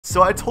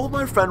So I told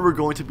my friend we're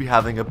going to be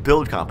having a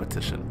build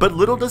competition, but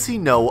little does he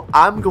know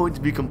I'm going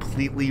to be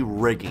completely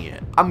rigging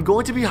it. I'm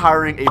going to be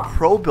hiring a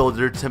pro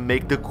builder to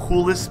make the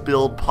coolest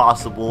build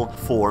possible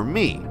for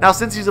me. Now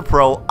since he's a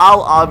pro,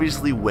 I'll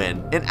obviously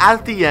win, and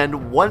at the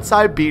end, once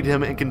I beat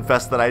him and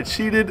confess that I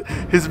cheated,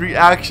 his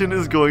reaction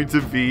is going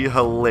to be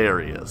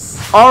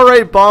hilarious.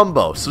 Alright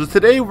Bombo, so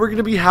today we're going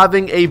to be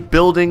having a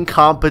building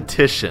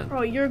competition.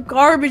 Bro, you're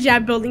garbage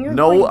at building.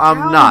 No,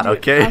 I'm not,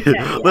 okay?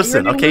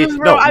 Listen, okay?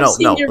 No,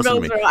 listen to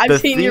me.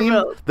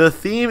 The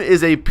theme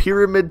is a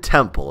pyramid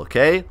temple,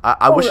 okay?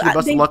 I wish you the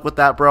best of luck with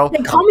that, bro. They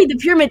call me the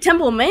Pyramid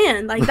Temple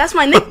Man. Like, that's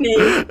my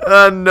nickname.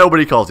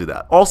 Nobody calls you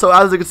that. Also,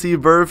 as you can see,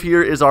 Verve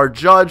here is our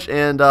judge,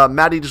 and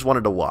Maddie just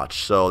wanted to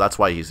watch, so that's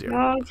why he's here.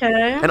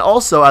 Okay. And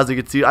also, as you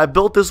can see, I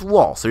built this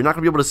wall, so you're not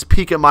going to be able to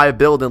peek at my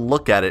build and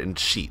look at it and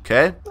cheat,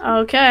 okay?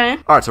 Okay.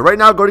 Alright, so right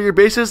now, go to your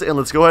bases, and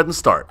let's go ahead and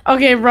start.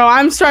 Okay, bro,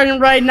 I'm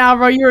starting right now,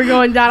 bro. You were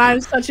going down. I'm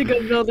such a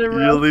good builder, bro.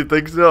 You really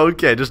think so?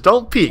 Okay, just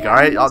don't peek,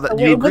 alright?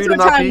 You agree to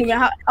not peek?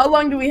 How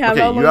long do we have?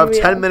 Okay, you have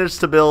 10 minutes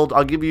to build.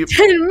 I'll give you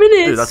 10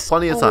 minutes. Dude, that's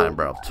plenty of time,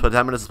 bro. 10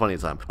 minutes is plenty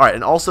of time. All right,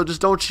 and also just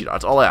don't cheat.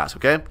 That's all I ask,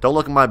 okay? Don't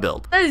look at my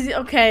build. That is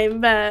okay,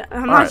 bet.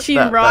 I'm not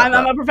cheating, bro.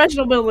 I'm a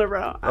professional builder,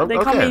 bro. They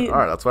call me all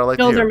right, that's what I like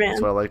to builder hear. man.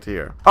 That's what I like to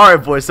hear. All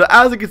right, boys. So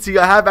as you can see,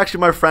 I have actually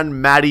my friend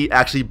Maddie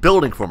actually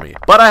building for me,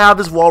 but I have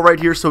this wall right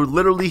here, so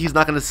literally he's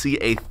not gonna see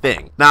a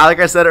thing. Now, like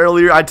I said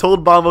earlier, I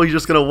told Bombo he's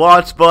just gonna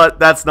watch, but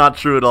that's not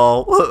true at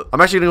all.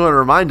 I'm actually gonna go and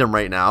remind him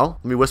right now.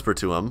 Let me whisper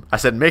to him. I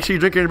said, make sure you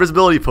drink your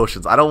invisibility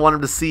potions. I don't want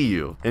him to see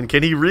you. And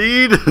can he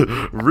read?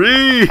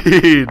 Read!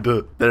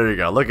 There you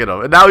go. Look at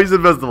him. And now he's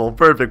invisible.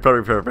 Perfect,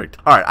 perfect, perfect.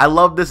 All right, I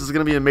love this. This is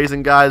going to be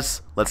amazing,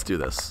 guys. Let's do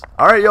this.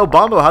 All right, yo,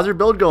 Bombo, how's your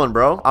build going,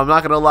 bro? I'm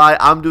not going to lie.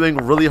 I'm doing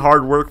really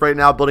hard work right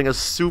now, building a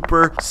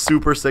super,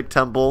 super sick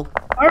temple.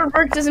 Hard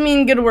work doesn't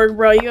mean good work,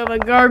 bro. You have a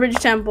garbage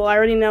temple. I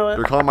already know it.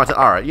 You're calling my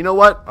all right, you know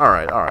what? All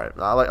right.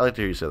 I like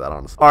to hear you say that,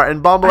 honestly. All right,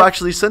 and Bombo,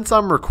 actually, since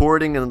I'm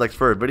recording and like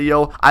for a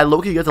video, I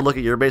low-key get to look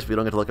at your base, but you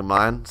don't get to look at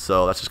mine.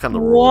 So that's just kind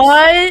of the rules.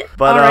 What?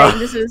 But, all right,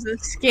 this is a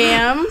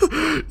scam.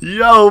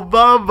 Yo,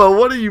 Bombo,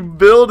 what are you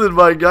building,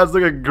 my God? It's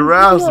like a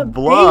grass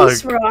block.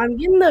 Base, bro. I'm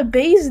getting the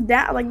base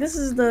down. Like, this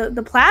is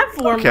the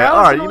platform, okay, bro.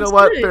 all right, you know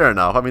what? Good. Fair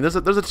enough. I mean, there's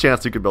a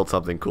chance you could build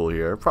something cool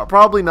here.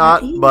 Probably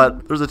not,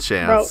 but there's a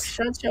chance.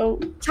 Bro,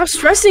 stop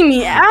stressing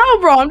me out,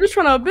 bro. I'm just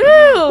trying to build.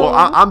 Well,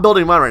 I'm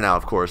building mine right now,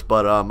 of course,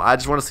 but I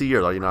just want to see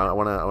yours. You know, I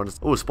want to.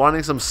 Oh,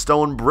 spawning some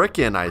stone brick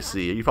in. I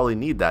see. You probably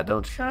need that,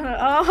 don't you? Shut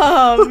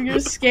up! You're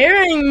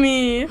scaring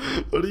me.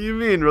 What do you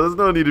mean, bro? There's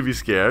no need to be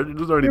scared.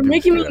 You're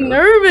making me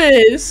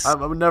nervous. I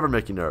would never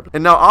make you nervous.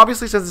 And now,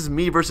 obviously, since it's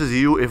me versus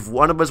you, if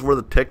one of us were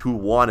the pick who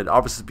won, it'd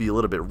obviously be a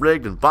little bit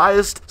rigged and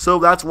biased. So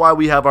that's why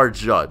we have our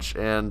judge.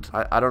 And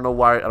I don't know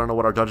why. I don't know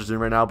what our judge is doing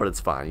right now, but it's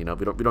fine. You know,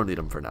 we don't need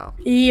him for now.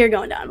 You're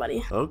going down,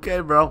 buddy.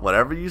 Okay, bro.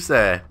 Whatever you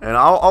say. And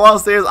all I'll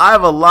say is I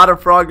have a lot of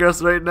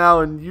progress right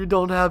now, and you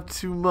don't have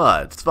too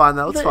much. It's fine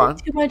though. It's fine.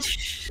 Too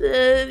much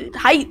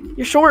height.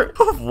 You're short.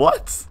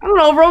 What? I don't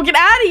know, bro. Get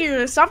out of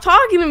here. Stop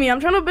talking to me. I'm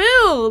trying to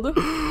build.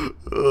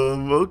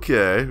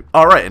 Okay.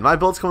 All right, and my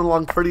build's coming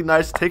along pretty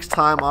nice. Takes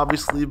time,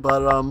 obviously,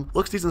 but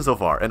looks decent so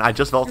far. And I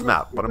just developed the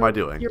map. What am I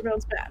doing? Your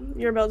build's bad.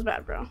 Your build's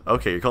bad, bro.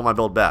 Okay, you're calling my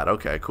build bad.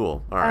 Okay,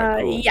 cool. All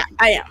right, cool. Yeah,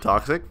 I am.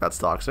 Toxic? That's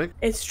toxic.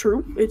 It's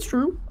true. It's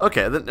true.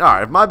 Okay, then, all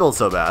right, if my build's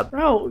so bad.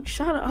 Bro,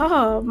 shut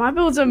up. My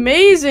build's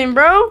amazing,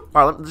 bro.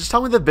 All right, just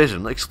tell me the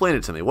vision. Explain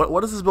it to me.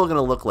 What is this build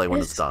gonna look like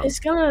when it's done? It's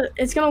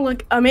gonna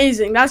look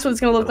amazing. That's what it's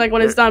gonna look like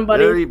when it's done,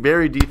 buddy. Very,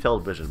 very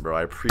detailed vision, bro.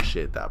 I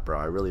appreciate that, bro.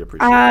 I really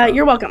appreciate that.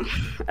 You're welcome.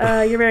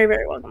 You're very,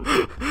 very welcome.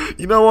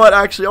 You know what?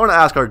 Actually, I want to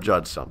ask our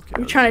judge something.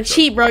 You're trying to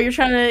cheat, bro. You're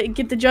trying to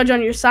get the judge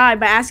on your side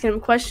by asking him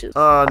questions.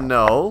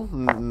 No.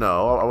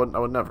 I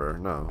would never.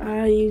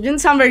 No. You didn't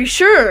sound very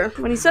sure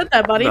when you said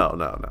that, buddy.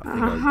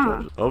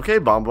 No. Okay,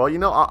 Bombo. You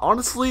know,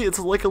 honestly, it's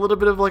like a little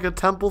bit of like a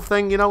temple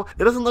thing. You know,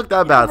 it doesn't look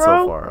that bad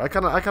so far. I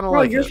kind of like it.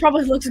 Bro, yours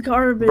probably looks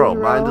garbage, bro.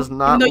 Mine does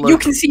not. No, you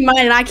can see mine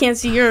and I can't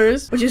see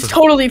yours, which is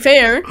totally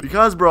fair.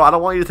 Because, bro, I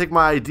don't want you to take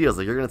my ideas.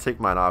 Like, you're gonna take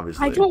mine,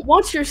 obviously. I don't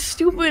want your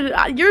stupid.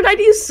 Your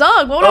ideas suck.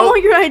 Why would I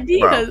want your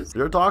ideas? Bro,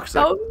 you're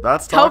toxic.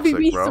 That's toxic, toxic,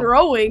 be bro.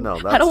 Throwing. No,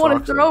 that's I don't want to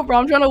toxic. throw, bro.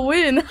 I'm trying to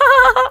win.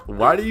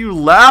 Why do you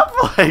laugh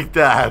like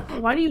that?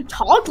 Why do you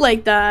talk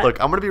like that? Look,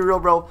 I'm gonna be real,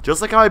 bro.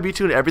 Just like how I beat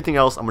you in everything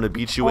else, I'm gonna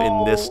beat you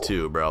in this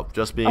too, bro.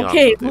 Just being honest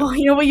with you. Well,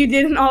 you know what you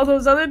did in all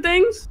those other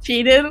things?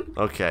 Cheated.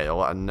 Okay,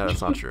 well, no,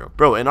 that's not true.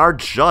 Bro, and our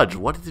judge,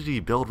 what did he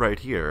build right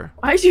here?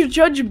 Why is your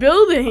judge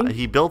building?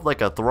 He built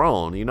like a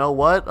throne. You know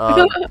what?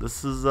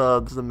 This is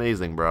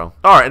amazing, bro.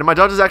 All right, and my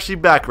judge is actually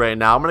back right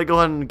now. I'm gonna go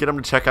ahead and get him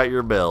to check out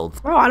your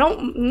build. Bro,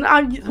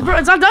 bro,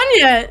 it's not done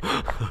yet.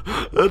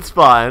 That's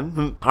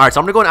fine. All right, so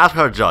I'm gonna go and ask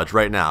our judge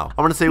right now.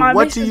 I'm gonna say,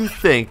 what do you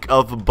think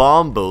of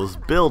Bombo's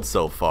build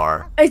so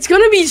far? It's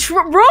gonna be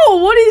bro.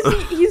 What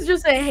is he? He's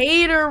just a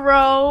hater,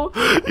 bro.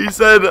 He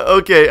said,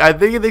 okay. I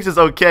think he thinks it's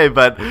okay,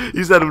 but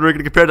he said when we're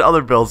gonna compare to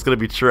other builds, it's gonna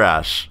be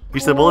trash. He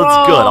said, well,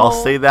 it's good. I'll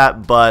say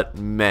that, but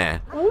meh.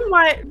 Oh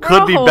my,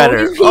 could be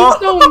better. He's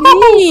so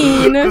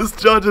mean. This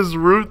judge is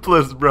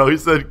ruthless, bro. He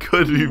said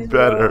could be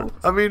better.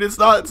 I mean, it's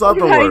not the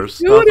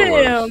worst. What did I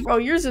do to him? Bro,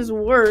 yours is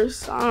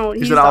worse. I don't know what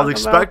he said I was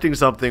expecting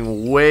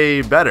something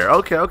way better.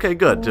 Okay,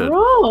 good, dude.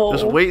 Bro.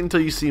 Just wait until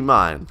you see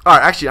mine. All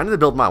right, actually, I need to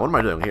build mine. What am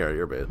I doing here?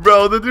 Your base.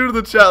 Bro, the dude in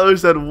the chat literally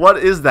said, what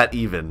is that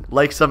even?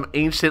 Like some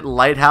ancient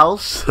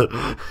lighthouse?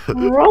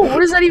 Bro, what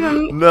does that even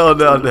mean?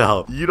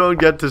 No. You don't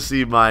get to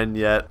see mine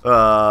yet.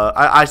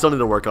 I still need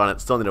to work on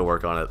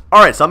it.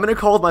 All right, so I'm going to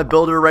call my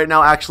builder right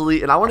now,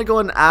 actually, and I want to go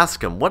ahead and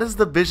ask him, what is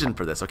the vision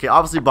for this? Okay,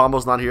 obviously,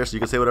 Bombo's not here, so you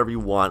can say whatever you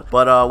want,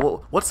 but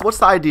what's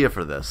the idea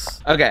for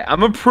this? Okay,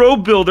 I'm a pro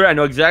builder. I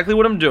know exactly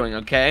what I'm doing,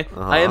 okay?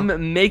 I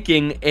am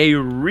making a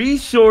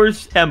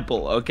resource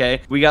temple,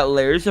 okay? We got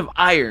layers of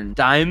iron,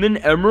 diamond,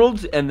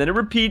 emeralds, and then it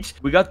repeats.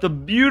 We got the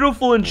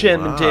beautiful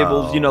enchantment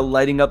tables, you know,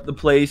 lighting up the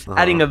place,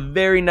 adding a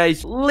very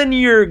nice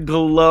linear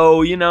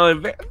glow, you know,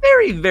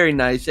 very, very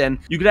nice. And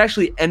you could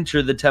actually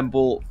enter the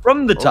temple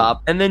from the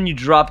top, and then you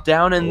drop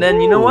down, and then,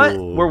 you know what?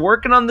 We're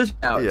working on this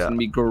now. It's gonna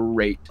be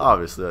great.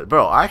 Obviously.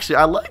 Bro, actually,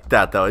 I like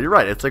that, though. You're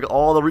right. It's like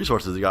all the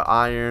resources. You got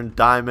iron,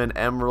 diamond,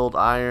 emerald,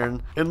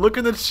 iron. And look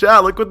in the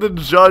chat. Look what the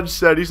judge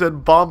said. He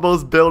said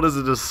Bombo's build is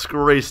a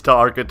disgrace to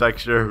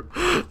architecture.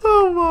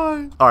 Oh,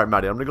 my. All right,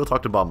 Maddie, I'm going to go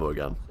talk to Bombo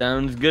again.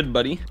 Sounds good,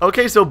 buddy.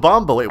 Okay, so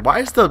Bombo, wait, why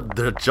is the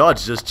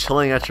judge just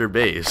chilling at your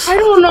base? I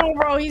don't know,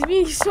 bro. He's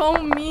being so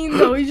mean,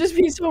 though. He's just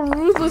being so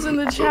ruthless in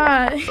the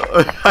chat.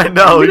 I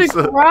know. I'm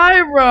gonna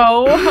cry,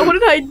 bro. What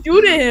did I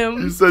do to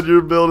him? He said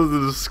your build is a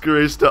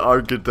disgrace to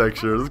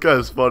architecture. This guy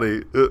is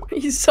funny.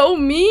 He's so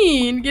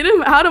mean. Get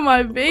him out of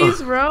my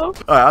base, bro. All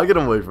right, I'll get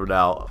him away for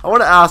now. I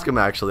want to ask him,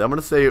 actually. I'm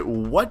going to say,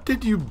 what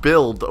did you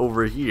build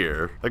over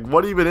here? Like,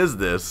 what even is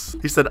this?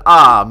 He said,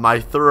 my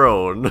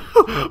throne.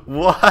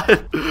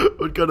 What?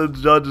 What kind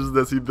of judge is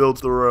this? He built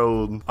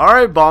throne. All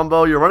right,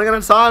 Bombo, you're running out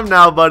of time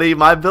now, buddy.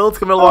 My build's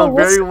coming along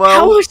very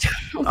well.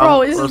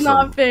 Bro, this is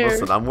not fair.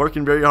 Listen, I'm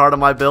working very hard on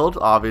my build.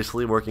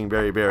 Obviously, working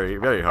very, very,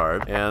 very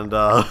hard. And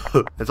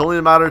it's only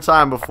a matter of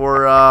time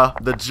before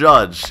the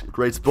judge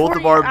rates both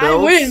of our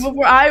builds.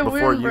 Before I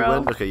win,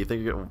 bro. Okay, you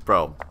think you're...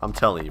 Bro, I'm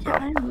telling you, bro.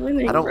 I'm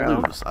winning, I don't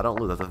lose. I don't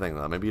lose. That's the thing,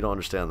 though. Maybe you don't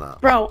understand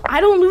that. Bro,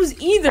 I don't lose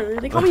either.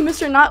 They call me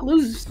Mr. Not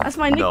Lose. That's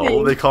my nickname.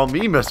 No, they call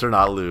me Mr.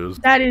 Not Lose.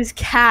 That is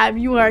cab.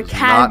 You are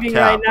cabbing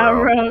right now,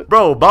 bro.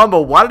 Bro,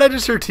 Bombo, why did I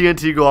just hear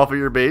TNT go off at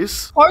your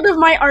base? Part of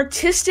my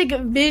artistic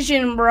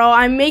vision, bro.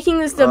 I'm making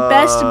this the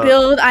best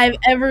build I've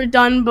ever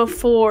done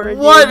before. Dude.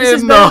 What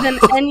this is better than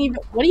any...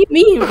 What do you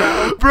mean,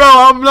 bro? Bro,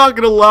 I'm not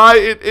gonna lie.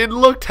 It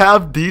looked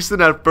half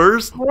decent at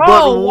first. Bro,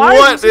 but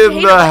what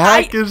in the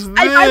heck is this?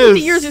 I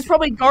think yours is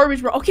probably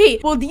garbage, bro. Okay,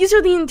 well, these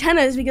are the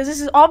antennas because this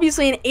is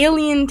obviously an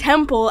alien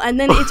temple, and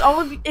then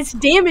it's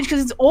damaged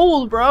because it's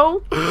old,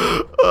 bro.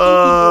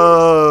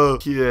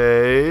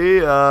 Okay.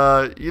 You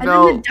know. And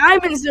then the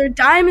diamonds, they're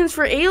diamonds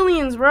for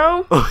aliens,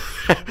 bro.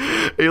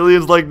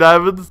 Aliens like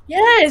diamonds?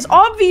 Yes,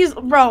 obvious,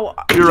 bro.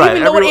 You're right.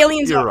 Even know what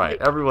aliens are. You're right.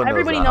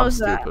 Everybody knows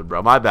that. Stupid,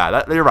 bro. My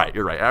bad. You're right.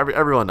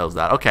 Everyone knows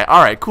that. Okay.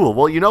 All right. Cool.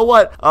 Well, you know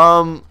what?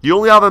 You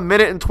only have a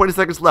minute and 20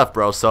 seconds left,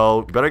 bro.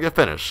 So you better get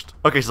finished.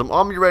 Okay. So I'm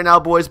on you right now,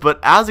 boys. But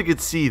as you can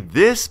see,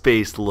 this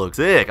space looks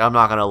sick. I'm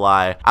not gonna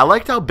lie. I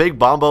liked how big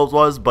Bombo's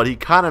was, but he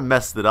kind of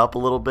messed it up a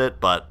little bit.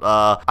 But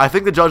I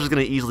think the judge is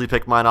gonna easily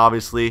pick mine,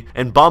 obviously.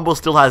 And Bombo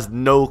still has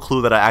no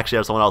clue that I actually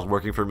have someone else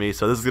working for me.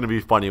 So this is gonna be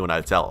funny when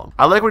I tell him.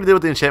 I like what he did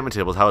with the enchantment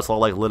tables. How it's all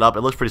like lit up.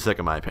 It looks pretty sick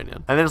in my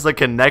opinion. And then it's like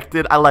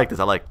connected. I like this.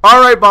 All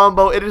right,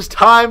 Bombo, it is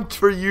time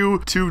for you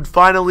to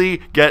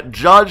finally get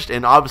judged,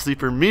 and obviously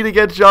for me to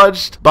get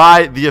judged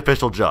by the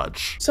official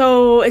judge.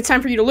 So it's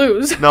time for you to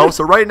lose. No,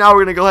 so right now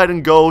we're gonna go ahead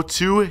and go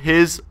to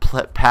his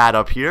pad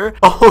up here.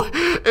 Oh,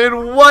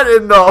 and what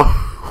in the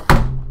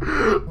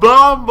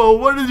Bombo,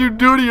 what did you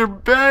do to your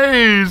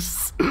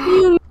base? What do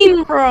you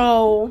mean,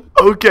 bro?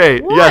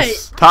 Okay,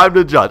 yes, time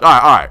to judge. All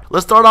right.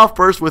 Let's start off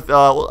first with,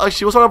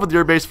 actually, we'll start off with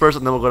your base first,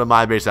 and then we'll go to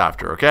my base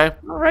after, okay?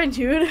 All right,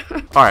 dude.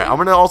 All right, I'm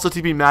going to also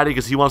TP Maddie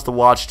because he wants to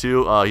watch,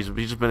 too. He's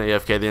just been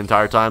AFK the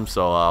entire time,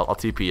 so I'll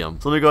TP him.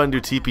 So let me go ahead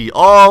and do TP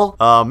all.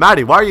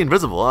 Maddie, why are you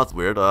invisible? Oh, that's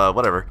weird.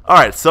 Whatever. All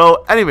right,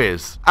 so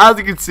anyways, as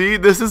you can see,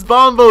 this is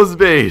Bombo's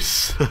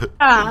base.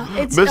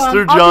 It's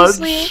Mr.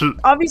 Judge.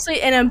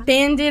 Obviously an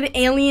abandoned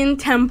alien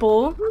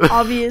temple.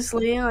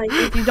 Obviously, like,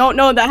 if you don't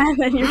know that,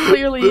 then you're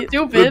clearly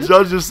stupid. The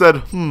judge just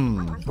said,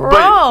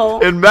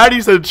 Bro. And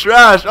Maddie said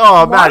trash.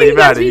 Oh,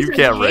 Maddie, you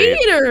can't rate.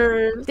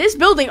 This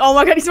building, oh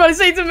my god, he's about to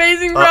say it's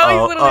amazing, bro.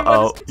 He's literally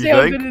about to say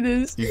how good it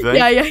is. You think?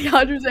 Yeah,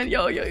 100%.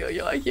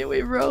 Yo, I can't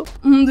wait, bro.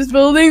 This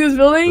building. This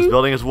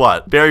building is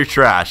what? Very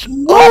trash.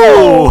 Whoa!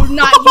 Oh!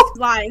 He's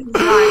lying,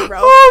 bro.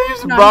 Oh,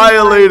 he's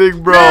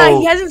violating, bro. Nah,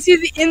 he hasn't seen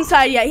the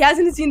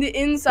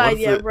inside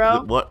yet.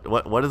 Bro.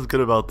 What is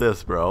good about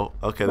this, bro?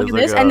 Okay, look at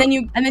this, and then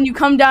you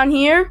come down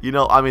here. You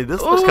know, I mean,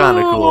 this looks kind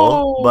of cool.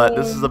 but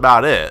this is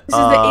about it. This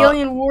is the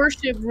alien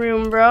worship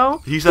room, bro.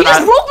 He said he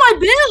just broke my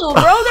build,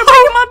 bro. They're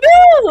breaking my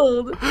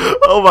build.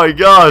 Oh my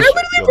gosh. They're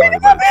literally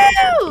breaking my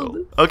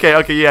build.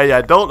 Okay,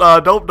 yeah.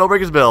 Don't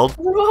break his build.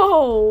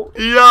 Bro.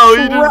 Yo,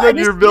 you just said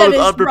your build is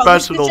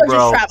unprofessional,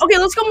 bro. Okay,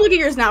 let's come look at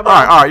yours now, bro.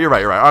 Alright, you're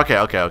right.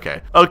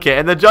 Okay,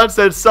 and the judge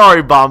said,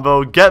 sorry,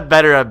 Bombo, get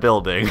better at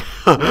building.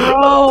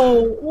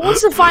 Bro,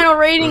 what's the final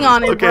rating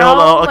on it, okay,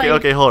 bro?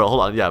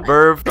 Hold on. Yeah,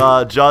 Verve,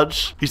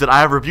 judge, he said, I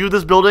have reviewed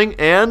this building,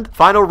 and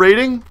final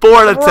rating, 4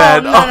 out of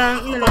 10.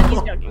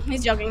 No,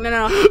 he's joking.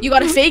 No. You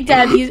got a fake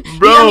dad.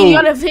 Bro, you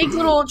got a fake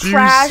little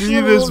trash. Do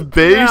you see this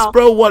base,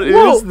 bro? What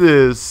is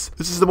this?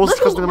 This is the most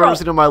disgusting thing I've ever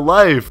seen in my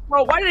life.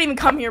 Bro, why did it even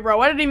come here, bro?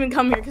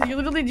 Because you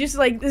literally just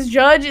like, this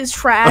judge is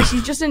trash.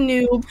 He's just a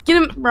noob. Get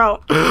him,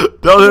 bro.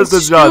 Don't hit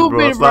the judge, bro.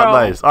 It's not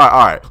nice.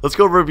 Alright. Let's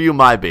go review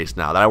my base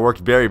now that I worked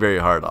very, very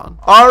hard on.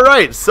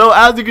 Alright, so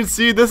as you can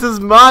see, this is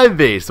my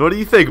base. What do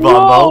you think,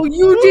 Bombo? Bro,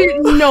 you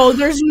didn't know.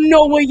 There's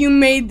no way you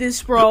made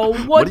this, bro.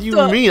 What do you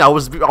mean? I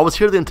was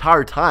here the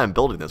entire time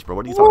building this, bro.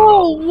 What are you talking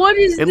about? What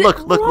is this? And look.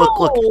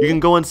 You can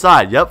go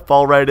inside. Yep,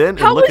 fall right in.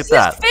 And look at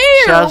that.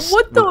 Fair? Chest,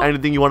 what the?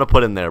 anything you want to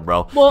put in there,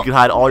 bro. You can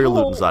hide all your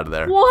loot inside of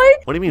there.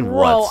 What? What do you mean,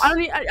 bro, what?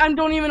 I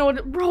don't even know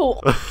what.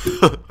 Bro.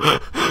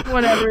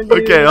 Whatever,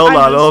 dude. Okay,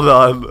 hold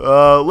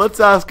on. Let's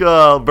ask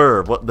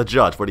Verb, the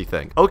judge. What do you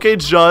think? Okay,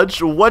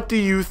 judge, what do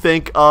you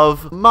think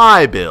of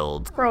my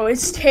build? Bro,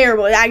 it's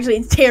terrible. Actually,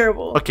 it's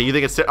terrible. Okay, you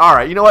think it's all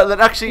right? You know what? Then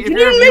actually, if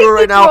you're a viewer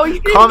right now,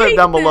 comment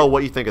down below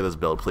what you think of this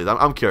build, please.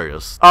 I'm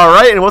curious. All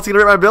right, and what's gonna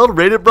rate my build?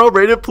 Rate it, bro.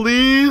 Rate it,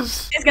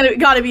 please. It's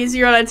gotta be a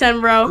 0 out of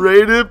 10, bro.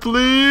 Rate it,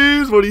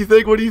 please. What do you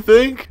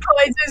think?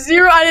 Oh, it's a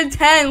 0 out of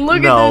 10.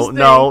 Look at this thing.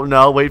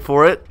 No. Wait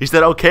for it. He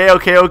said,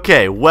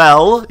 okay.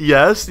 Well,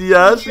 yes.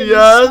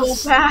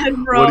 So bad,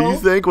 bro. What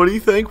do you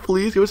think?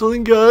 Please give us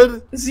something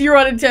good. 0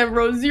 out of 10,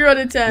 bro. 0 out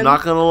of 10.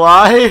 Not gonna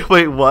lie.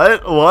 Wait,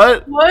 what?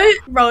 What?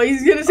 Bro,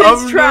 he's gonna say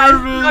it's trash.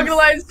 I'm not gonna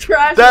lie, it's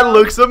trash. That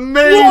looks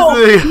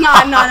amazing.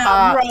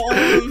 Nah, bro.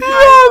 Yes.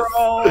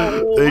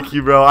 Bro. Thank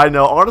you, bro. I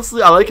know.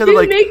 Honestly, I like how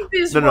they make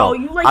this, bro.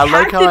 You I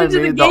like how I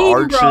made the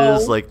arches, bro.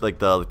 like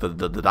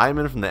the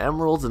diamond from the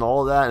emeralds and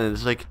all of that, and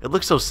it's like it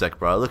looks so sick,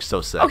 bro. It looks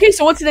so sick. Okay,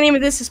 so what's the name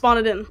of this to spawn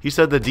it in? He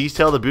said the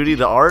detail, the beauty,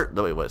 the art.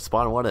 No, wait, what?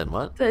 Spawn what in?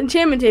 What? The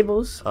enchantment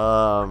tables.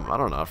 I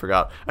don't know. I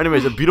forgot.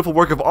 Anyways, a beautiful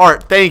work of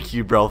art. Thank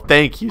you, bro.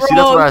 Thank you. Bro, see,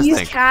 that's what I was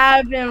thinking.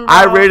 Capping,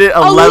 I rated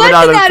 11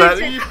 out of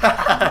 10. Yes.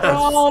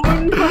 Oh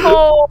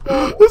no.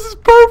 This is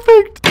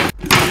perfect.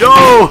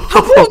 Yo.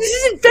 Bro, this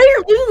isn't fair.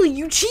 Literally,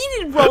 you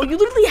cheated, bro. You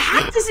literally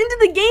hacked this into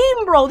the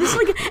game, bro. This is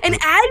like an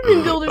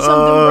admin build or something,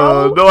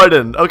 bro. No, I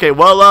didn't. Okay,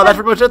 well, that's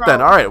pretty much it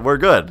then. All right, we're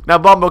good. Now,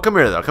 Bombo, come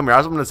here, though. Come here. I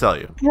was going to tell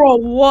you. Bro,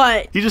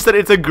 what? He just said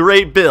it's a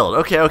great build.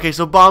 Okay,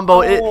 so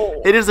Bombo,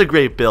 it is a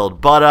great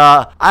build, but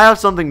I have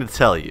something to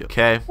tell you,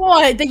 okay?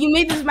 What? That you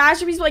made this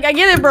masterpiece? Like, I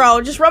get it,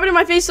 bro. Just rub it in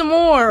my face some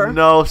more.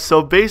 No,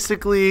 so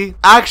basically,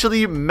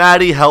 actually,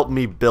 Maddie helped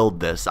me build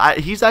this.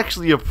 He's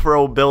actually a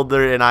pro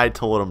builder, and I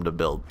told him to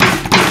build.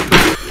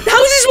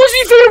 How is this supposed to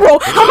be fair, bro?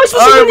 How am I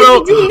supposed to be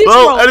doing this,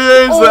 bro?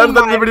 Anyways, that's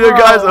the video,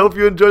 guys. I hope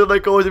you enjoyed it.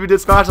 Like always, if you did,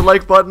 smash the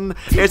like button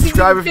and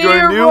subscribe if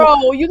you're new.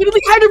 Bro, you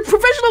literally hired a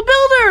professional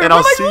builder. And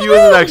I'll see you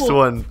in the next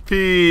one.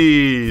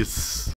 Peace.